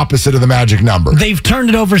opposite of the magic number. They've turned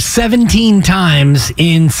it over 17 times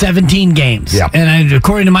in 17 games. Yeah. And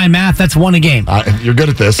according to my math, that's one a game. You're good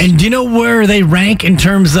at this. And do you know where they rank in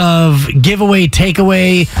terms of giveaway,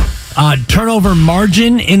 takeaway, turnover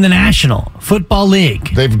margin in the National Football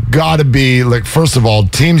League? They've got to be, like, first of all,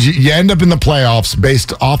 teams, you end up in the playoffs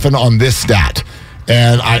based often on this stat.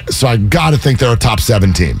 And I got to think they're a top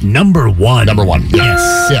 7 team. Number one.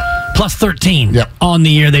 Yes. Yeah. Plus 13 Yep. on the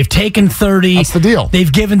year. They've taken 30. That's the deal.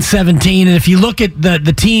 They've given 17. And if you look at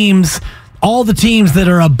the teams, all the teams that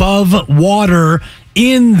are above water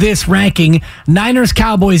in this ranking, Niners,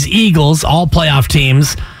 Cowboys, Eagles, all playoff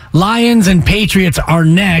teams. Lions and Patriots are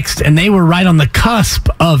next, and they were right on the cusp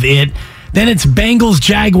of it. Then it's Bengals,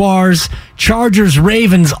 Jaguars, Chargers,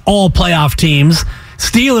 Ravens, all playoff teams.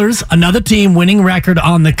 Steelers, another team, winning record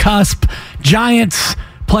on the cusp. Giants,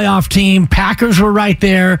 playoff team. Packers were right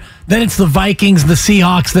there. Then it's the Vikings, the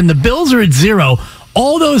Seahawks. Then the Bills are at 0.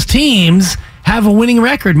 All those teams have a winning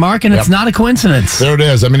record, Mark, and it's not a coincidence. There it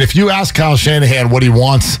is. I mean, if you ask Kyle Shanahan what he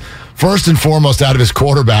wants first and foremost out of his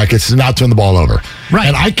quarterback, it's to not turn the ball over. Right.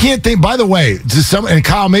 And I can't think, by the way, and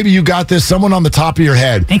Kyle, maybe you got this, someone on the top of your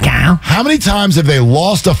head. Hey, Kyle. How many times have they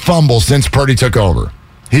lost a fumble since Purdy took over?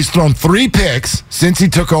 He's thrown 3 picks since he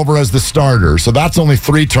took over as the starter. So that's only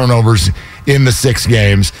 3 turnovers in the 6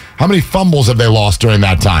 games. How many fumbles have they lost during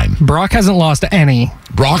that time? Brock hasn't lost any.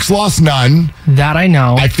 Brock's lost none. That I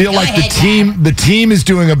know. I feel like the team is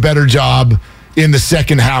doing a better job in the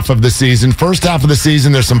second half of the season. First half of the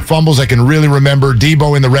season, there's some fumbles I can really remember.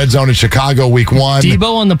 Debo in the red zone in Chicago week 1.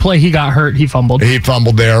 Debo on the play, he got hurt. He fumbled. He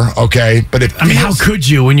fumbled there. Okay. But how could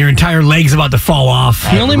you when your entire leg's about to fall off?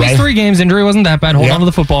 He only missed 3 games. Injury wasn't that bad. Hold on to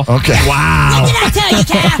the football. Okay. Wow. What did I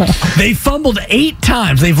tell you, Cap? They fumbled 8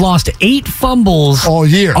 times. They've lost 8 fumbles all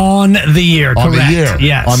year. On the year. On correct. the year.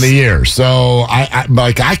 Yes. On the year. So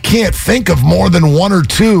I can't think of more than 1 or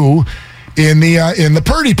 2 in the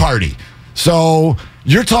Purdy party. So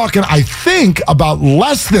you're talking, I think, about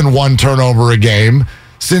less than 1 turnover a game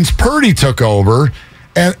since Purdy took over.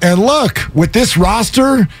 And look, with this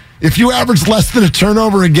roster, if you average less than a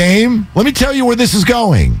turnover a game, let me tell you where this is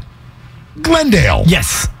going. Glendale.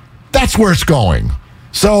 Yes. That's where it's going.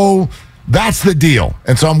 So that's the deal.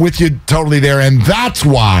 And so I'm with you totally there. And that's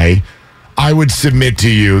why I would submit to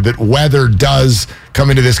you that weather does come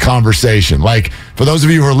into this conversation. Like, for those of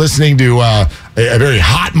you who are listening to a very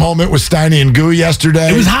hot moment with Steiny and Goo yesterday.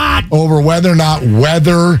 It was hot. Over whether or not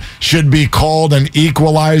weather should be called an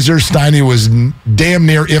equalizer. Steiny was damn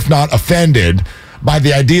near, if not offended, by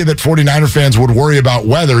the idea that 49er fans would worry about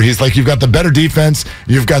weather. He's like, you've got the better defense,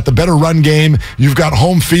 you've got the better run game, you've got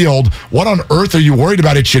home field. What on earth are you worried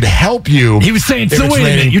about? It should help you. He was saying, so wait a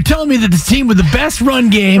minute, you're telling me that the team with the best run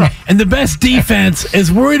game and the best defense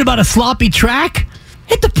is worried about a sloppy track?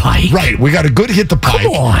 Hit the pike. Right, we got a good hit the pike.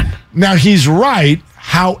 Come on. Now, he's right.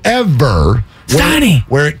 However,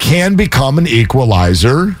 where it can become an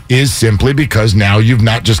equalizer is simply because now you've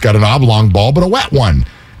not just got an oblong ball, but a wet one.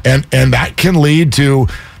 And that can lead to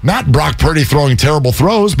not Brock Purdy throwing terrible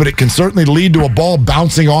throws, but it can certainly lead to a ball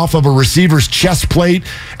bouncing off of a receiver's chest plate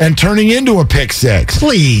and turning into a pick six.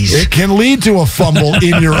 Please. It can lead to a fumble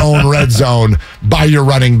in your own red zone by your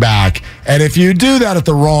running back. And if you do that at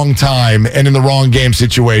the wrong time and in the wrong game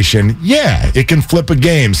situation, yeah, it can flip a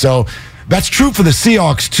game. So that's true for the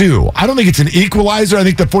Seahawks, too. I don't think it's an equalizer. I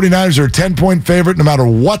think the 49ers are a 10-point favorite no matter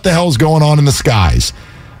what the hell's going on in the skies.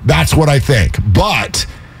 That's what I think. But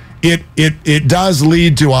it does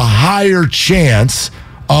lead to a higher chance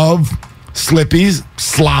of sloppy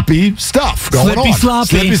stuff going on.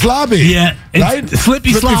 Slippy sloppy. Yeah. Right?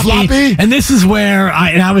 Slippy sloppy. And this is where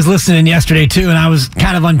I was listening yesterday too, and I was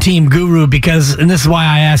kind of on Team Guru and this is why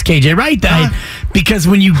I asked KJ Wright that, because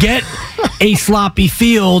when you get a sloppy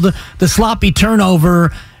field, the sloppy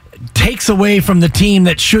turnover takes away from the team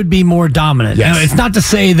that should be more dominant. Yes. Now, it's not to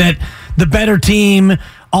say that the better team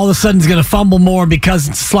all of a sudden is going to fumble more because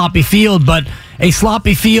it's a sloppy field, but a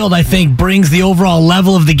sloppy field, I think, brings the overall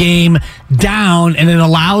level of the game down, and it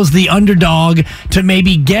allows the underdog to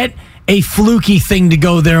maybe get a fluky thing to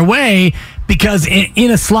go their way, because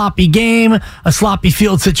in a sloppy game, a sloppy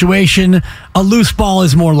field situation, a loose ball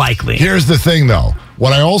is more likely. Here's the thing, though.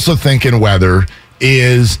 What I also think in weather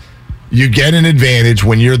is you get an advantage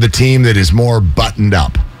when you're the team that is more buttoned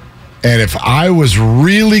up. And if I was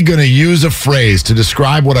really going to use a phrase to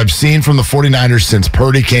describe what I've seen from the 49ers since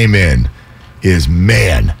Purdy came in, is,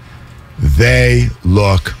 man, they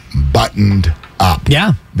look buttoned up.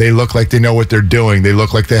 Yeah. They look like they know what they're doing. They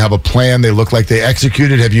look like they have a plan. They look like they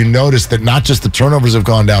executed. Have you noticed that not just the turnovers have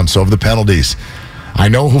gone down, so have the penalties? I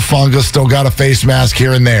know Hufanga still got a face mask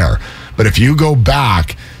here and there, but if you go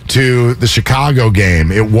back to the Chicago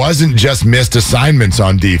game, it wasn't just missed assignments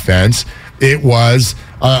on defense. It was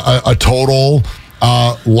a total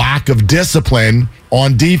lack of discipline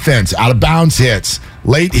on defense, out of bounds hits,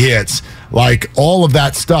 late hits, like all of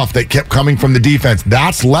that stuff that kept coming from the defense.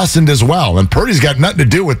 That's lessened as well. And Purdy's got nothing to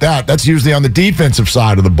do with that. That's usually on the defensive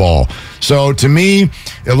side of the ball. So to me,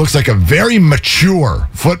 it looks like a very mature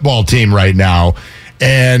football team right now.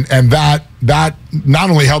 And that not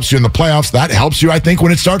only helps you in the playoffs, that helps you, I think,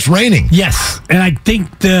 when it starts raining. Yes, and I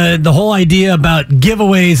think the whole idea about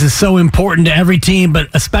giveaways is so important to every team, but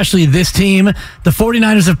especially this team. The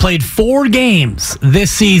 49ers have played 4 games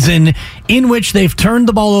this season in which they've turned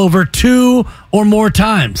the ball over 2 or more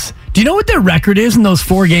times. Do you know what their record is in those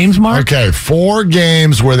 4 games, Mark? Okay, 4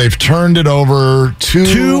 games where they've turned it over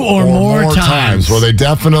two or more times. Well, they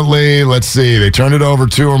definitely, let's see, they turned it over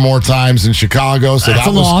 2 or more times in Chicago. So That's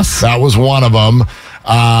a loss. That was one of them.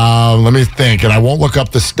 Let me think, and I won't look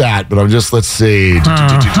up the stat, but let's see.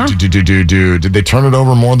 Did they turn it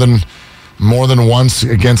over more than once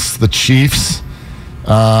against the Chiefs?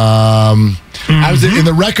 I was in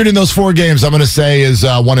the record in those 4 games. I'm going to say is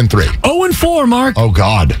 1-3. 0-4, Mark. Oh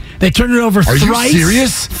God, they turned it over thrice. Are you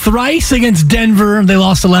serious? Thrice against Denver, they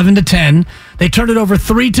lost 11-10. They turned it over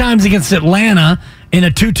 3 times against Atlanta in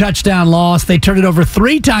a 2-touchdown loss. They turned it over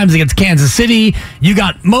 3 times against Kansas City. You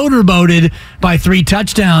got motorboated by 3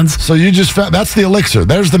 touchdowns. So you just found that's the elixir.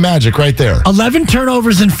 There's the magic right there. 11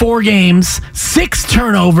 turnovers in 4 games, 6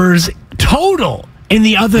 turnovers total in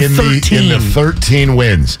the other 13. In the 13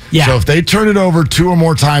 wins. Yeah. So if they turn it over 2 or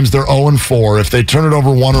more times, they're 0-4. If they turn it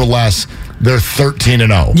over 1 or less, they're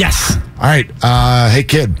 13-0. Yes. All right. Hey,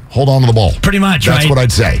 kid, hold on to the ball. Pretty much, That's what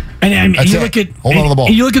I'd say. And you look at hold on to the ball.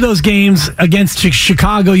 You look at those games against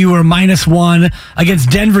Chicago, you were -1. Against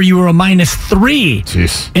Denver, you were a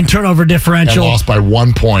 -3 in turnover differential. And lost by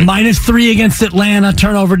 1 point. -3 against Atlanta,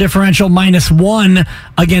 turnover differential. -1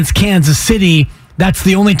 against Kansas City. That's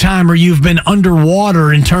the only time where you've been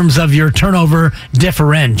underwater in terms of your turnover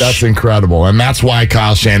differential. That's incredible. And that's why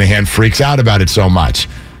Kyle Shanahan freaks out about it so much.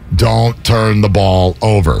 Don't turn the ball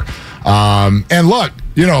over. And look,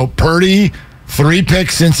 Purdy, 3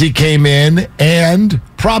 picks since he came in, and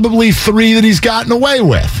probably 3 that he's gotten away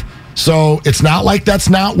with. So it's not like that's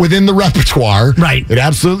not within the repertoire. Right. It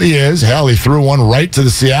absolutely is. Hell, he threw one right to the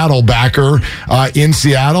Seattle backer in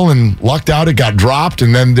Seattle and lucked out. It got dropped.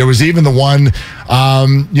 And then there was even the one,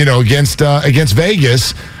 against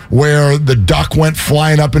Vegas where the duck went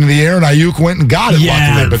flying up into the air and Ayuk went and got it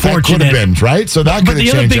luckily. But that could have been, right? So that could have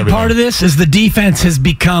changed everything. But the other big part of this is the defense has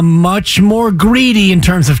become much more greedy in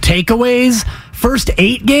terms of takeaways. First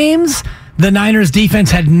 8 games, the Niners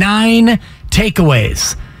defense had 9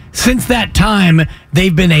 takeaways. Since that time,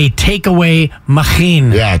 they've been a takeaway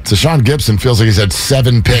machine. Yeah, Tashawn Gibson feels like he's had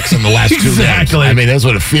 7 picks in the last 2 games. Exactly. I mean, that's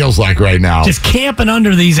what it feels like right now. Just camping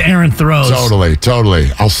under these errant throws.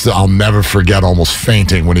 Totally. I'll never forget almost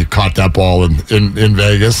fainting when he caught that ball in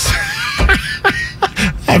Vegas.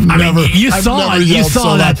 You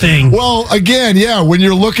saw that thing. Well, again, yeah, when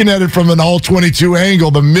you're looking at it from an all-22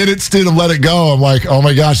 angle, the minute Stidham let it go, I'm like, oh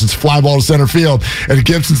my gosh, it's fly ball to center field. And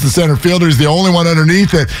Gibson's the center fielder. He's the only one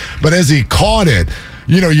underneath it. But as he caught it,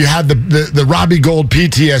 you had the Robbie Gould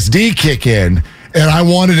PTSD kick in. And I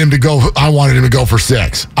wanted him to go for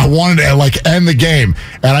 6. I wanted to end the game.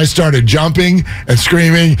 And I started jumping and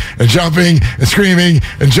screaming and jumping and screaming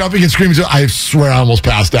and jumping and screaming. I swear I almost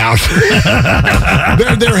passed out.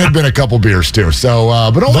 there had been a couple beers too.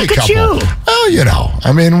 So, but only Look a couple. At you. Well,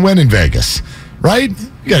 when in Vegas, right?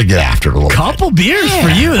 You got to get after it a little couple bit. beers for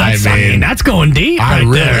you. That's going deep I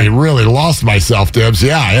really lost myself, Dibs.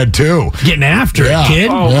 Yeah, I had 2. Getting after it,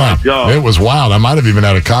 kid. Oh, my God. It was wild. I might have even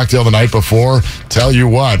had a cocktail the night before. Tell you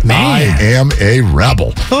what, Man. I am a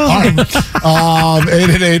rebel. All right.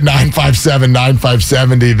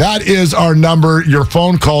 888-957-9570. That is our number. Your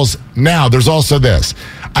phone calls now. There's also this.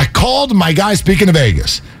 I called my guy, speaking of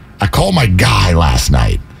Vegas, I called my guy last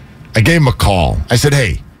night. I gave him a call. I said,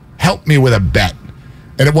 hey, help me with a bet.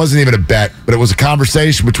 And it wasn't even a bet, but it was a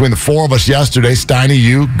conversation between the four of us yesterday. Steiny,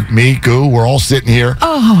 you, me, Goo, we're all sitting here.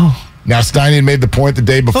 Oh. Now, Steiny had made the point the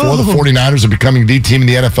day before the 49ers are becoming the team in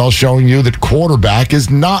the NFL, showing you that quarterback is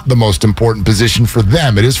not the most important position for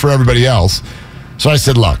them. It is for everybody else. So I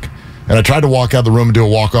said, look, and I tried to walk out the room and do a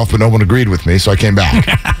walk-off, but no one agreed with me, so I came back.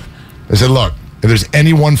 I said, look, if there's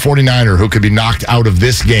any one 49er who could be knocked out of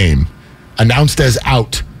this game, announced as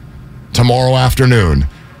out tomorrow afternoon,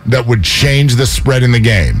 that would change the spread in the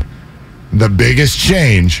game, the biggest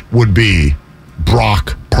change would be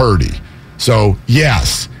Brock Purdy. So,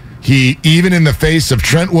 yes, he, even in the face of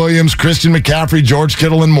Trent Williams, Christian McCaffrey, George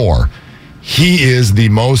Kittle, and more, he is the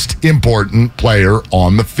most important player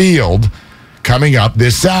on the field coming up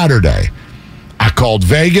this Saturday. I called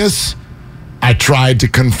Vegas. I tried to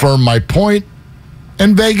confirm my point,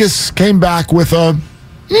 and Vegas came back with a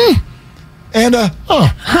and a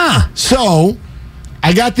So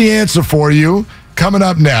I got the answer for you coming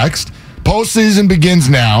up next. Postseason begins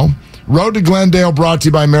now. Road to Glendale brought to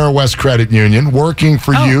you by AmeriWest Credit Union. Working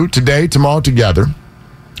for you today, tomorrow, together.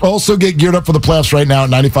 Also get geared up for the playoffs right now at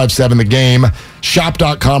 95.7 The Game.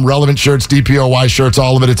 Shop.com, relevant shirts, DPOY shirts,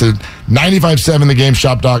 all of it. It's at 95.7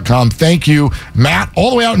 TheGameShop.com. Thank you, Matt, all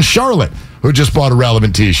the way out in Charlotte, who just bought a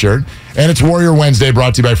relevant t-shirt. And it's Warrior Wednesday,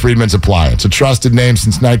 brought to you by Friedman's Appliance, a trusted name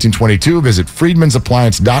since 1922. Visit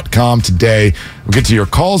friedmansappliance.com today. We'll get to your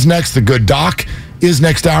calls next. The Good Doc is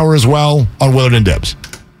next hour as well on Willard and Dibs.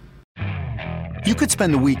 You could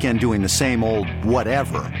spend the weekend doing the same old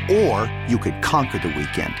whatever, or you could conquer the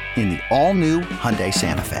weekend in the all-new Hyundai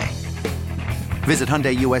Santa Fe. Visit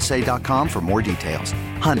HyundaiUSA.com for more details.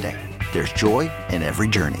 Hyundai, there's joy in every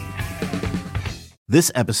journey.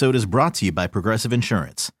 This episode is brought to you by Progressive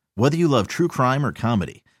Insurance. Whether you love true crime or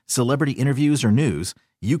comedy, celebrity interviews or news,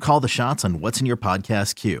 you call the shots on what's in your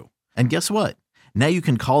podcast queue. And guess what? Now you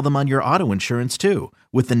can call them on your auto insurance too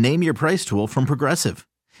with the Name Your Price tool from Progressive.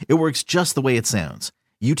 It works just the way it sounds.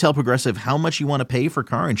 You tell Progressive how much you want to pay for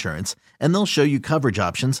car insurance, and they'll show you coverage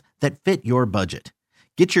options that fit your budget.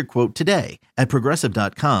 Get your quote today at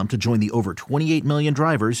Progressive.com to join the over 28 million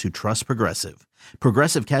drivers who trust Progressive.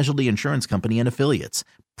 Progressive Casualty Insurance Company and Affiliates.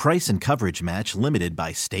 Price and coverage match limited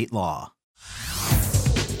by state law.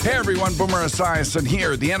 Hey everyone, Boomer Esiason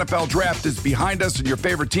here. The NFL draft is behind us and your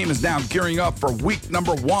favorite team is now gearing up for week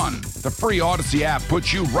number 1. The free Odyssey app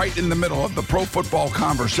puts you right in the middle of the pro football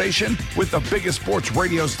conversation with the biggest sports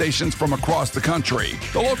radio stations from across the country.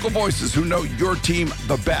 The local voices who know your team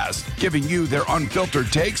the best, giving you their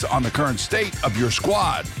unfiltered takes on the current state of your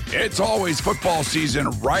squad. It's always football season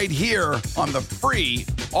right here on the free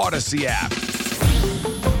Odyssey app.